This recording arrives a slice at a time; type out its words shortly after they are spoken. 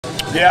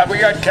Yeah, we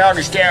got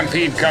Calgary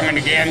Stampede coming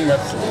again.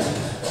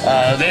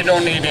 They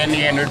don't need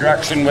any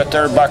introduction with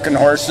their bucking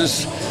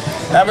horses.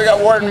 And we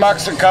got Ward and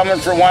Muxa coming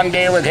for one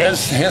day with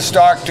his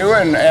stock too,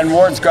 and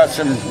Ward's got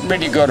some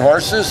really good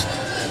horses.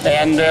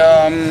 And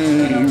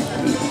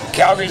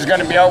Calgary's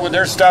going to be out with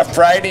their stuff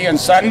Friday and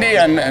Sunday,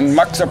 and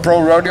Muxa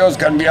Pro Rodeo is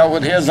going to be out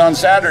with his on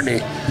Saturday.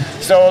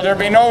 So there'll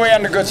be no way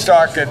on the good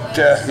stock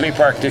at Lea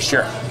Park this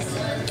year.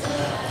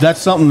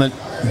 That's something that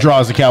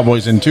draws the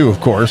Cowboys in too, of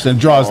course, and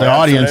draws the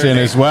audience in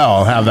as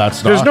well. Have that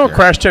stock. There's no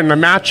question the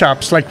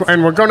matchups,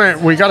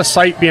 and we got a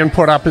site being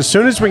put up as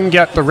soon as we can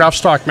get the rough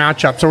stock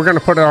matchups. So we're going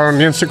to put it on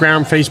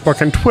Instagram, Facebook,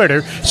 and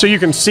Twitter, so you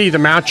can see the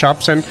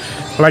matchups. And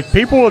like,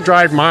 people will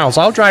drive miles.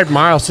 I'll drive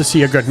miles to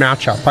see a good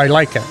matchup. I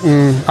like it,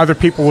 and other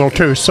people will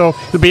too. So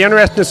it'll be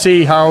interesting to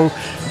see how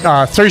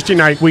Thursday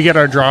night we get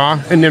our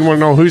draw, and then we'll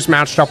know who's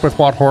matched up with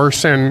what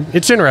horse, and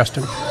it's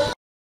interesting.